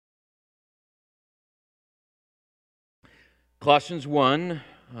Colossians 1,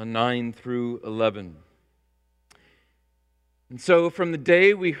 9 through 11. And so from the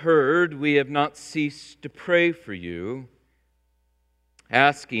day we heard, we have not ceased to pray for you,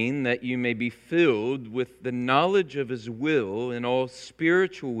 asking that you may be filled with the knowledge of His will in all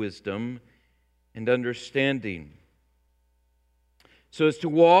spiritual wisdom and understanding, so as to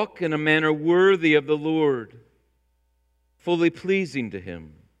walk in a manner worthy of the Lord, fully pleasing to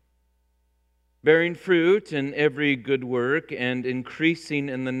Him, bearing fruit in every good work and increasing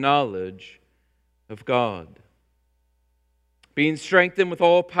in the knowledge of God, being strengthened with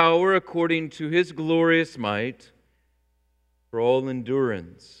all power according to His glorious might, for all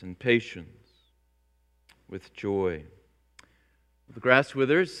endurance and patience with joy. The grass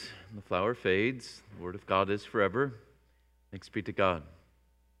withers and the flower fades. The Word of God is forever. Thanks be to God.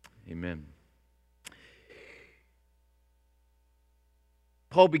 Amen.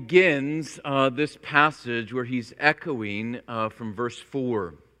 Paul begins this passage where he's echoing from verse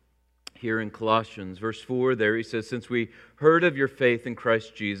 4 here in Colossians. Verse 4 there he says, "Since we heard of your faith in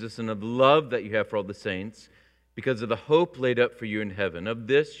Christ Jesus and of the love that you have for all the saints, because of the hope laid up for you in heaven, of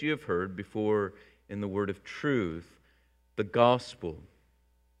this you have heard before in the word of truth, the gospel."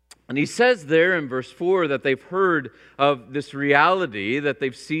 And he says there in verse 4 that they've heard of this reality, that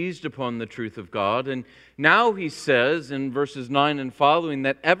they've seized upon the truth of God. And now he says in verses 9 and following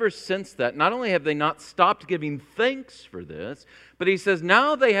that ever since that, not only have they not stopped giving thanks for this, but he says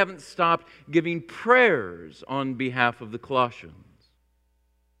now they haven't stopped giving prayers on behalf of the Colossians.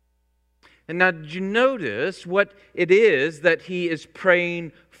 And now did you notice what it is that he is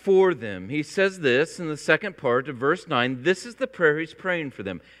praying for them? He says this in the second part of verse 9. This is the prayer he's praying for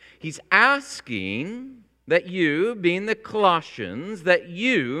them. He's asking that you, being the Colossians, that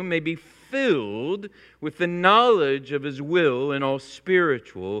you may be filled with the knowledge of His will in all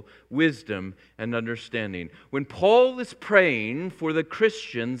spiritual wisdom and understanding. When Paul is praying for the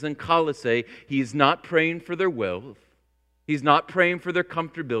Christians in Colossae, he is not praying for their wealth. He's not praying for their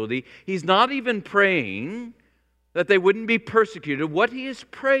comfortability. He's not even praying that they wouldn't be persecuted. What he is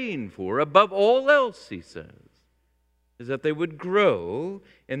praying for, above all else, he says, is that they would grow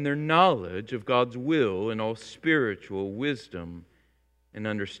in their knowledge of God's will and all spiritual wisdom and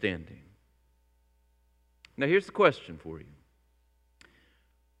understanding. Now here's the question for you.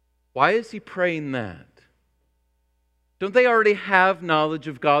 Why is he praying that? Don't they already have knowledge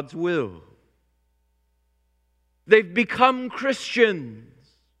of God's will? They've become Christians.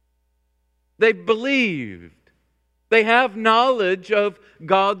 They've believed. They have knowledge of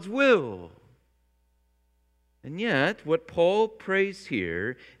God's will. And yet, what Paul prays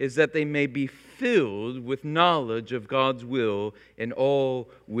here is that they may be filled with knowledge of God's will in all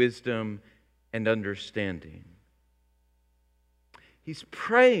wisdom and understanding. He's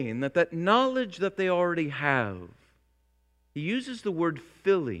praying that that knowledge that they already have, he uses the word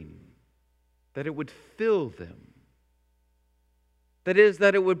filling, that it would fill them. That is,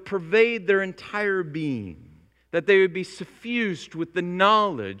 that it would pervade their entire being, that they would be suffused with the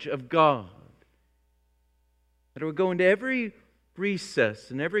knowledge of God. That it would go into every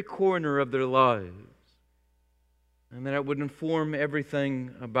recess and every corner of their lives, and that it would inform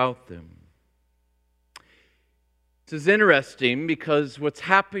everything about them. This is interesting because what's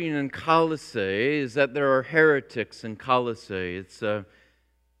happening in Colossae is that there are heretics in Colossae. It's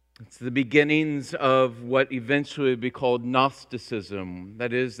the beginnings of what eventually would be called Gnosticism.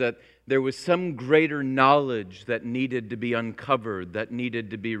 That is, that there was some greater knowledge that needed to be uncovered, that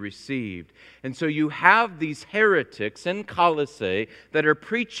needed to be received. And so you have these heretics in Colossae that are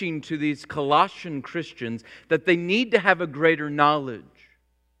preaching to these Colossian Christians that they need to have a greater knowledge.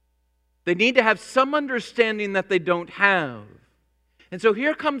 They need to have some understanding that they don't have. And so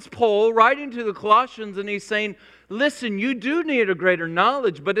here comes Paul writing to the Colossians and he's saying, listen, you do need a greater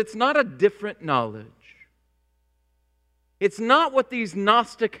knowledge, but it's not a different knowledge. It's not what these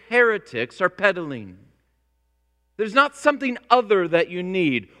Gnostic heretics are peddling. There's not something other that you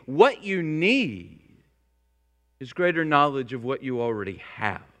need. What you need is greater knowledge of what you already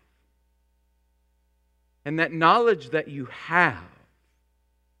have. And that knowledge that you have,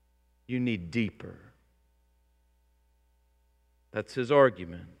 you need deeper. That's his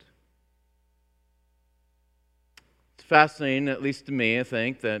argument. It's fascinating, at least to me, I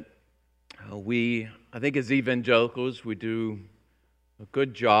think, that I think as evangelicals, we do a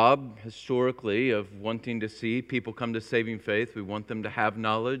good job historically of wanting to see people come to saving faith. We want them to have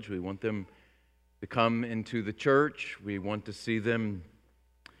knowledge. We want them to come into the church. We want to see them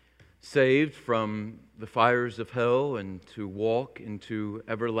saved from the fires of hell and to walk into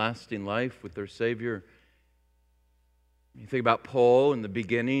everlasting life with their Savior. You think about Paul in the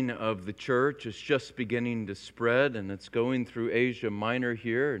beginning of the church, it's just beginning to spread, and it's going through Asia Minor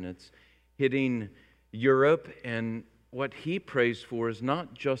here, and it's hitting Europe, and what he prays for is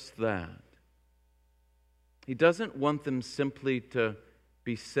not just that. He doesn't want them simply to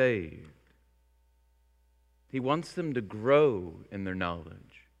be saved. He wants them to grow in their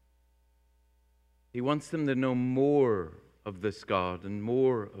knowledge. He wants them to know more of this God and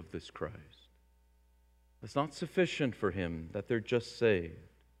more of this Christ. It's not sufficient for him that they're just saved.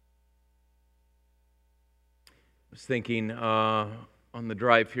 I was thinking on the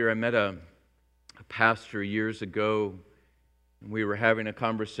drive here, I met a pastor years ago, and we were having a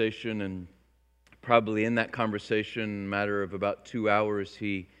conversation, and probably in that conversation, in a matter of about 2 hours,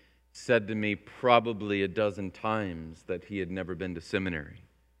 he said to me probably a dozen times that he had never been to seminary.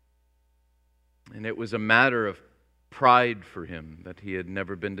 And it was a matter of pride for him that he had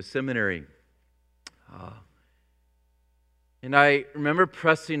never been to seminary. And I remember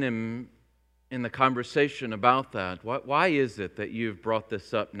pressing him in the conversation about that. Why is it that you've brought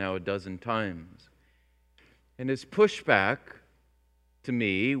this up now a dozen times? And his pushback to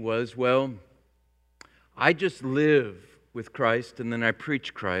me was, well, I just live with Christ and then I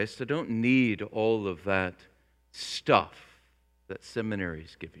preach Christ. I don't need all of that stuff that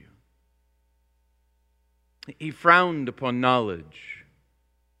seminaries give you. He frowned upon knowledge.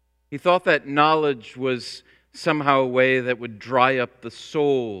 He thought that knowledge was somehow a way that would dry up the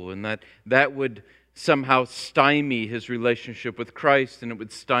soul, and that would somehow stymie his relationship with Christ, and it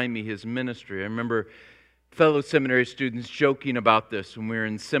would stymie his ministry. I remember fellow seminary students joking about this when we were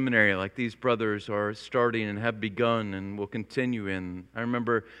in seminary, like these brothers are starting and have begun and will continue in. I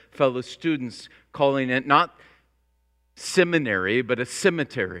remember fellow students calling it not seminary, but a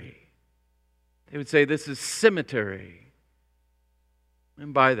cemetery. They would say, this is cemetery.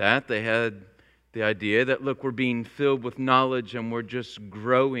 And by that, they had the idea that, look, we're being filled with knowledge and we're just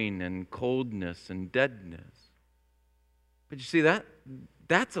growing in coldness and deadness. But you see,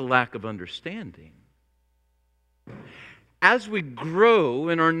 that's a lack of understanding. As we grow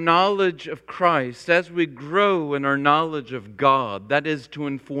in our knowledge of Christ, as we grow in our knowledge of God, that is to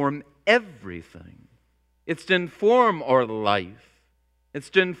inform everything. It's to inform our life. It's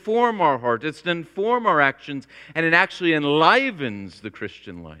to inform our heart. It's to inform our actions, and it actually enlivens the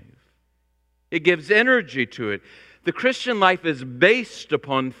Christian life. It gives energy to it. The Christian life is based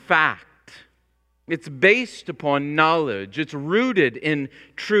upon fact. It's based upon knowledge. It's rooted in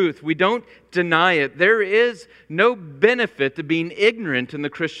truth. We don't deny it. There is no benefit to being ignorant in the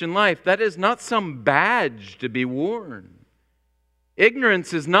Christian life. That is not some badge to be worn.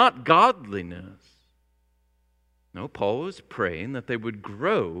 Ignorance is not godliness. No, Paul was praying that they would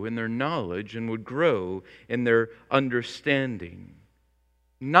grow in their knowledge and would grow in their understanding.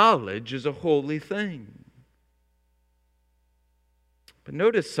 Knowledge is a holy thing. But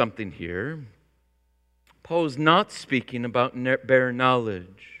notice something here. Paul is not speaking about bare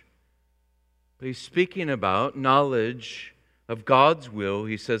knowledge, but he's speaking about knowledge of God's will,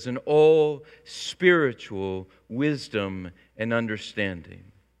 he says, in all spiritual wisdom and understanding.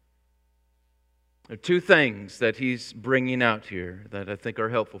 There are two things that he's bringing out here that I think are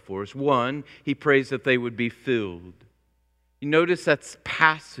helpful for us. One, he prays that they would be filled. You notice that's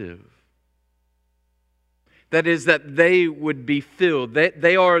passive. That is, that they would be filled.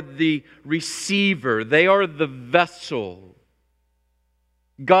 They are the receiver. They are the vessel.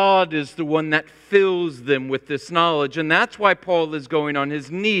 God is the one that fills them with this knowledge. And that's why Paul is going on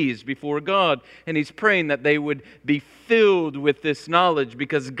his knees before God. And he's praying that they would be filled with this knowledge,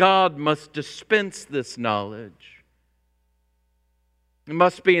 because God must dispense this knowledge. It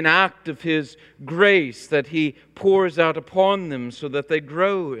must be an act of His grace that He pours out upon them so that they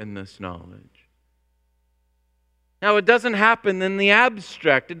grow in this knowledge. Now, it doesn't happen in the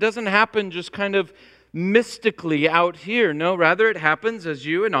abstract. It doesn't happen just kind of mystically out here. No, rather it happens as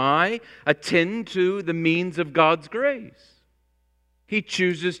you and I attend to the means of God's grace. He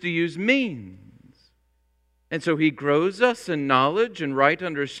chooses to use means. And so He grows us in knowledge and right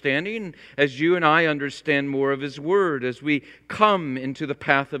understanding as you and I understand more of His Word, as we come into the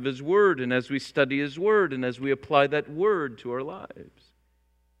path of His Word, and as we study His Word, and as we apply that Word to our lives.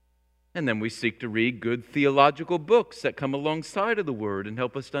 And then we seek to read good theological books that come alongside of the Word and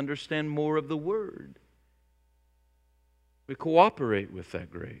help us to understand more of the Word. We cooperate with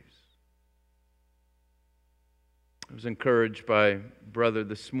that grace. I was encouraged by a brother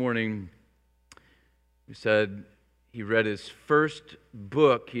this morning who said he read his first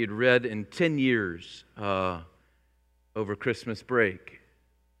book he had read in 10 years over Christmas break.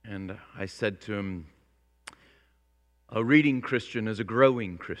 And I said to him, a reading Christian is a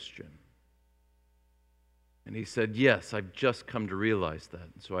growing Christian. And he said, yes, I've just come to realize that.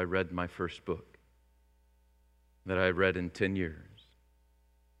 And so I read my first book that I read in 10 years.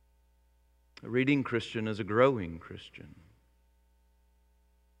 A reading Christian is a growing Christian,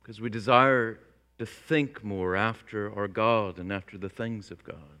 because we desire to think more after our God and after the things of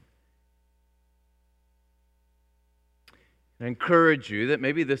God. I encourage you that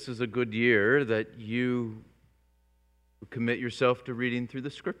maybe this is a good year that you commit yourself to reading through the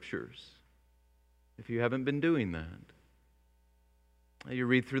Scriptures, if you haven't been doing that. You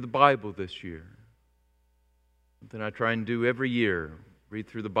read through the Bible this year. Something I try and do every year. Read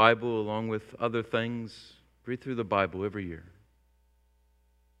through the Bible along with other things. Read through the Bible every year.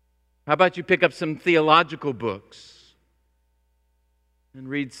 How about you pick up some theological books and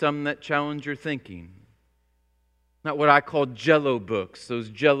read some that challenge your thinking? Not what I call jello books, those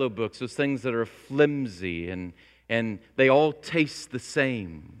things that are flimsy and they all taste the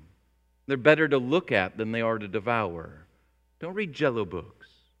same. They're better to look at than they are to devour. Don't read jello books.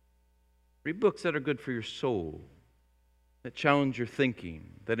 Read books that are good for your soul, that challenge your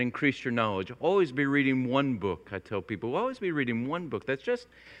thinking, that increase your knowledge. Always be reading one book, I tell people. Always be reading one book. That's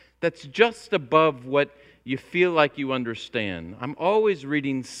just above what you feel like you understand. I'm always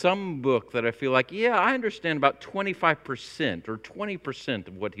reading some book that I feel like, yeah, I understand about 25% or 20%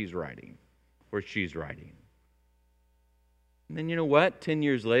 of what he's writing or she's writing. And then you know what? 10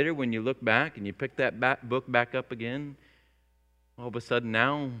 years later, when you look back and you pick that book back up again, all of a sudden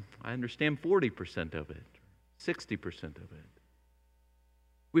now I understand 40% of it, 60% of it.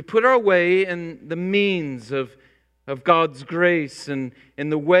 We put our way in the means of God's grace and in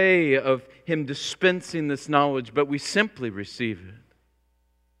the way of Him dispensing this knowledge, but we simply receive it.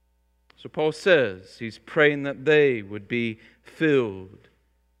 So Paul says he's praying that they would be filled.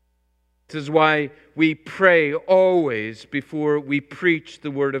 This is why we pray always before we preach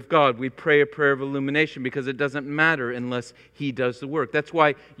the Word of God. We pray a prayer of illumination because it doesn't matter unless He does the work. That's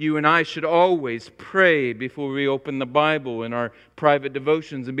why you and I should always pray before we open the Bible in our private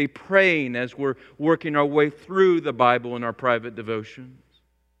devotions, and be praying as we're working our way through the Bible in our private devotions.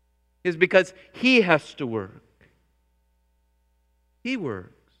 It's because He has to work. He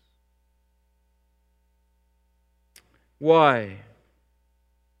works. Why?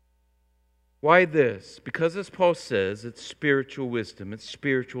 Why this? Because as Paul says, it's spiritual wisdom, it's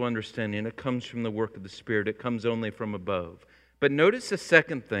spiritual understanding. It comes from the work of the Spirit. It comes only from above. But notice the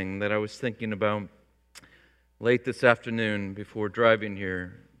second thing that I was thinking about late this afternoon before driving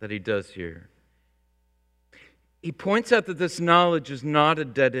here, that he does here. He points out that this knowledge is not a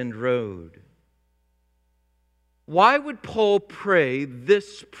dead-end road. Why would Paul pray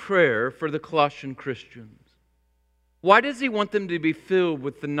this prayer for the Colossian Christians? Why does he want them to be filled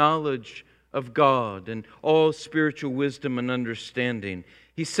with the knowledge of God and all spiritual wisdom and understanding?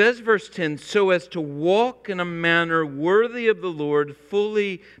 He says, verse 10, so as to walk in a manner worthy of the Lord,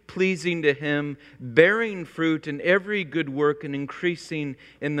 fully pleasing to Him, bearing fruit in every good work and increasing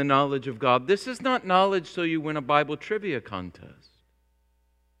in the knowledge of God. This is not knowledge so you win a Bible trivia contest.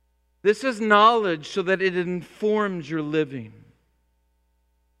 This is knowledge so that it informs your living.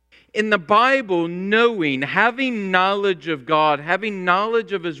 In the Bible, having knowledge of God, having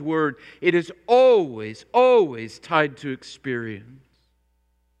knowledge of His Word, it is always, always tied to experience.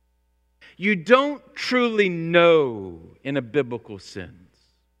 You don't truly know in a biblical sense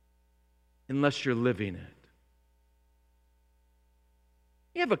unless you're living it.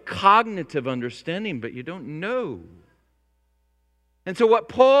 You have a cognitive understanding, but you don't know. And so what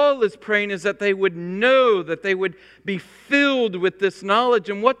Paul is praying is that they would know, that they would be filled with this knowledge.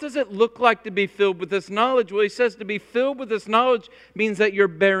 And what does it look like to be filled with this knowledge? Well, he says to be filled with this knowledge means that you're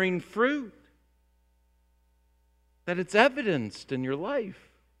bearing fruit, that it's evidenced in your life,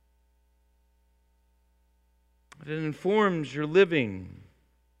 that it informs your living.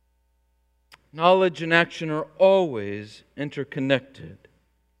 Knowledge and action are always interconnected.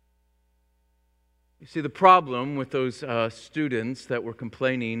 You see, the problem with those students that were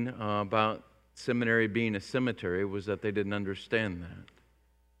complaining about seminary being a cemetery was that they didn't understand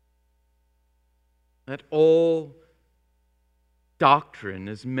that all doctrine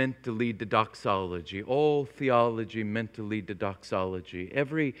is meant to lead to doxology. All theology meant to lead to doxology.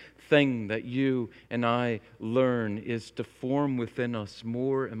 Everything that you and I learn is to form within us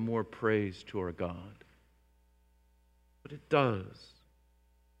more and more praise to our God. But it does.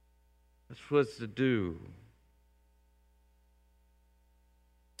 That's what it's to do.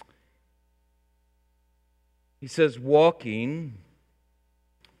 He says walking,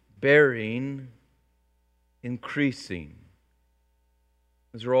 bearing, increasing.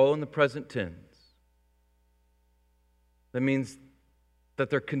 Those are all in the present tense. That means that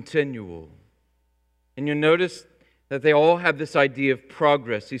they're continual. And you'll notice that they all have this idea of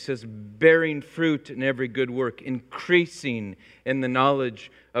progress. He says, bearing fruit in every good work, increasing in the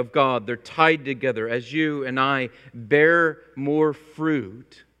knowledge of God. They're tied together. As you and I bear more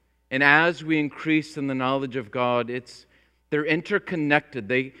fruit, and as we increase in the knowledge of God, they're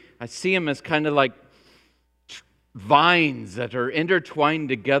interconnected. I see them as kind of like vines that are intertwined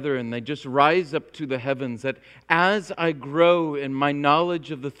together, and they just rise up to the heavens. That as I grow in my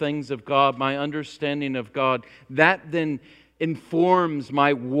knowledge of the things of God, my understanding of God, that then informs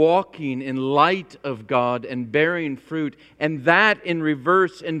my walking in light of God and bearing fruit. And that in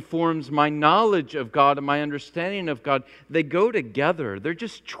reverse informs my knowledge of God and my understanding of God. They go together. They're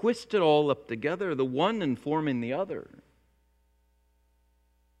just twisted all up together, the one informing the other.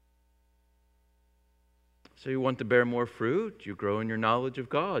 So you want to bear more fruit, you grow in your knowledge of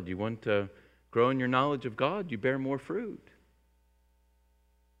God. You want to grow in your knowledge of God, you bear more fruit.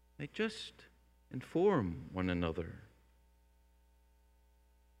 They just inform one another.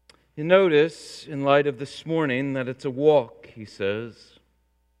 You notice, in light of this morning, that it's a walk, he says.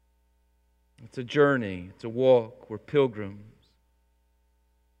 It's a journey, it's a walk. We're pilgrims.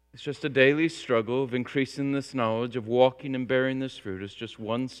 It's just a daily struggle of increasing this knowledge, of walking and bearing this fruit. It's just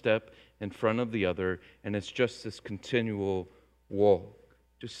one step in front of the other, and it's just this continual walk,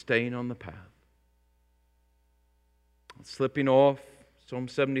 just staying on the path. Not slipping off, Psalm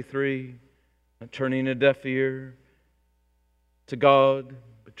 73, not turning a deaf ear to God,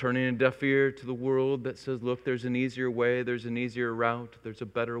 but turning a deaf ear to the world that says, look, there's an easier way, there's an easier route, there's a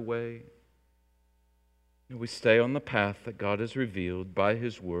better way. And we stay on the path that God has revealed by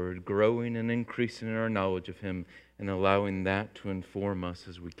His Word, growing and increasing in our knowledge of Him, and allowing that to inform us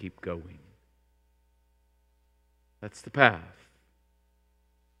as we keep going. That's the path.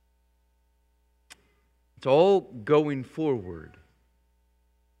 It's all going forward.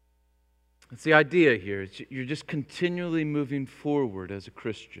 That's the idea here. You're just continually moving forward as a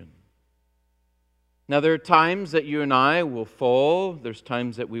Christian. Now, there are times that you and I will fall. There's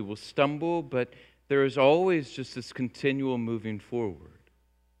times that we will stumble, but there is always just this continual moving forward.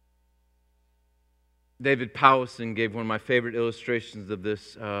 David Powlison gave one of my favorite illustrations of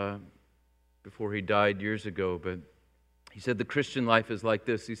this before he died years ago, but he said the Christian life is like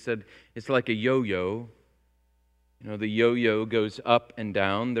this. He said it's like a yo-yo. You know, the yo-yo goes up and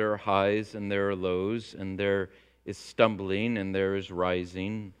down. There are highs and there are lows, and there is stumbling and there is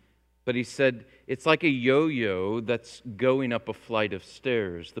rising. But he said it's like a yo-yo that's going up a flight of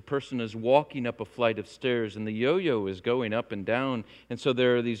stairs. The person is walking up a flight of stairs, and the yo-yo is going up and down. And so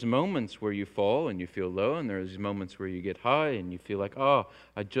there are these moments where you fall and you feel low, and there are these moments where you get high and you feel like,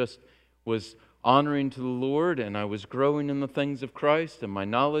 I just was honoring to the Lord, and I was growing in the things of Christ and my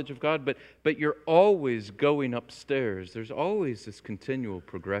knowledge of God. But you're always going upstairs. There's always this continual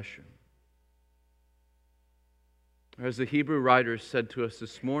progression. As the Hebrew writers said to us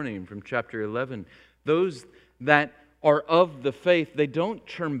this morning from chapter 11, those that are of the faith, they don't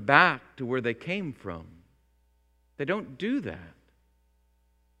turn back to where they came from. They don't do that.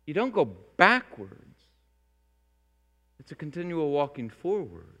 You don't go backwards. It's a continual walking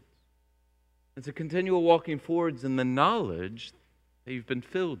forwards. It's a continual walking forwards in the knowledge that you've been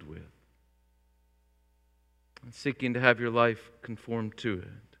filled with, and seeking to have your life conform to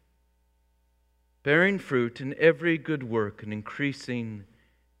it. Bearing fruit in every good work and increasing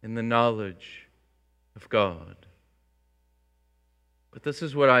in the knowledge of God. But this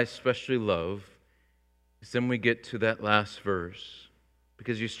is what I especially love, is then we get to that last verse,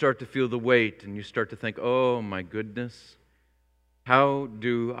 because you start to feel the weight and you start to think, oh my goodness, how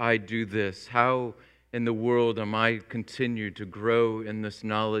do I do this? How in the world am I continue to grow in this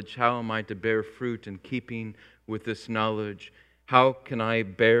knowledge? How am I to bear fruit in keeping with this knowledge? How can I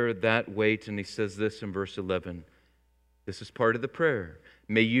bear that weight? And he says this in verse 11. This is part of the prayer.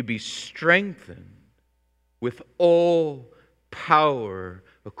 May you be strengthened with all power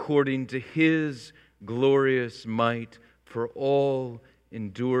according to His glorious might, for all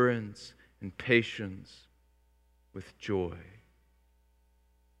endurance and patience with joy.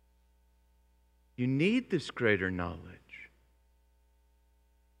 You need this greater knowledge.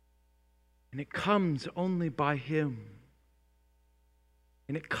 And it comes only by Him.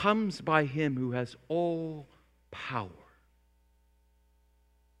 And it comes by Him who has all power.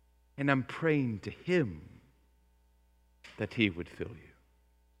 And I'm praying to Him that He would fill you.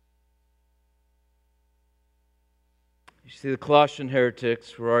 You see, the Colossian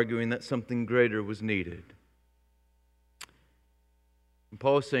heretics were arguing that something greater was needed. And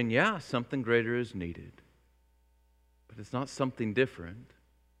Paul is saying, yeah, something greater is needed. But it's not something different.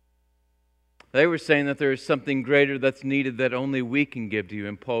 They were saying that there is something greater that's needed that only we can give to you.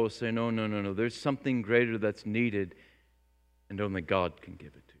 And Paul was saying, no. There's something greater that's needed and only God can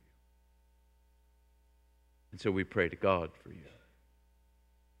give it to you. And so we pray to God for you.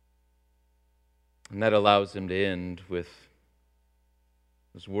 And that allows him to end with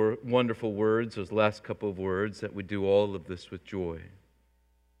those wonderful words, those last couple of words, that we do all of this with joy.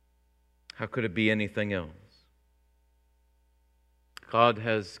 How could it be anything else? God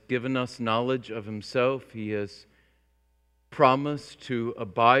has given us knowledge of Himself. He has promised to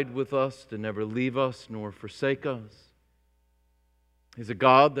abide with us, to never leave us nor forsake us. He's a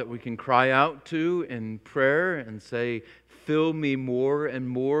God that we can cry out to in prayer and say, fill me more and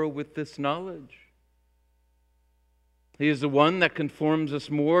more with this knowledge. He is the one that conforms us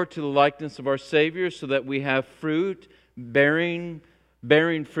more to the likeness of our Savior so that we have fruit, bearing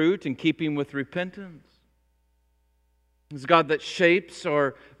fruit in keeping with repentance. He's a God that shapes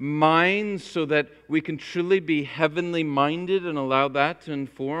our minds so that we can truly be heavenly minded and allow that to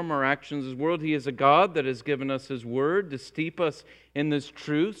inform our actions in this world. He is a God that has given us His Word to steep us in this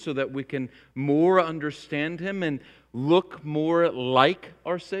truth so that we can more understand Him and look more like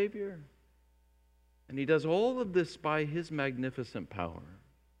our Savior. And He does all of this by His magnificent power.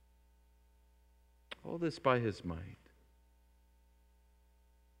 All this by His might.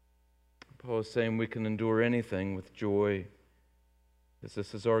 Paul is saying we can endure anything with joy, because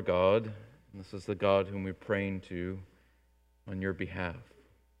this is our God, and this is the God whom we're praying to on your behalf.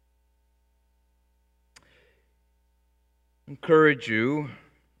 Encourage you,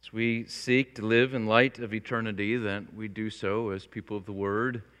 as we seek to live in light of eternity, that we do so as people of the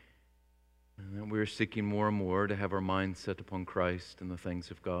Word, and that we are seeking more and more to have our minds set upon Christ and the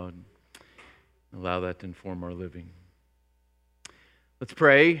things of God. Allow that to inform our living. Let's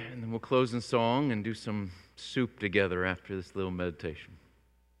pray, and then we'll close in song and do some soup together after this little meditation.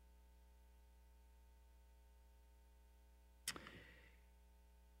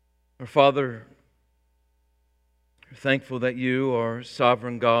 Our Father, we're thankful that you are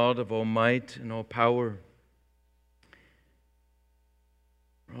sovereign God of all might and all power.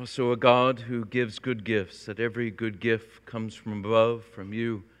 You're also a God who gives good gifts, that every good gift comes from above, from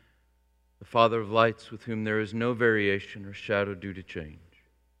you, the Father of lights, with whom there is no variation or shadow due to change.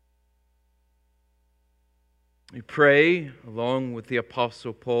 We pray, along with the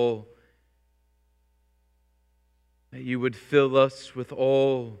Apostle Paul, that you would fill us with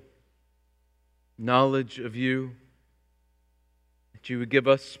all knowledge of you, that you would give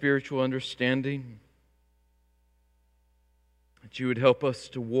us spiritual understanding, that you would help us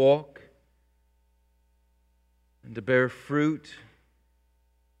to walk and to bear fruit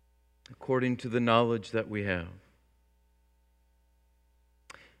according to the knowledge that we have.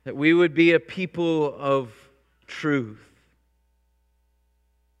 That we would be a people of truth.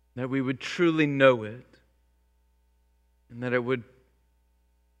 That we would truly know it. And that it would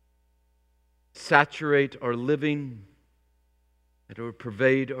saturate our living. That it would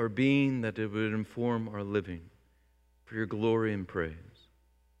pervade our being. That it would inform our living. For your glory and praise.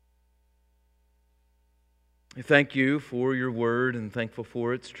 I thank you for your word and thankful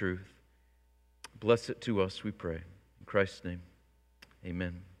for its truth. Bless it to us, we pray. In Christ's name,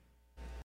 amen.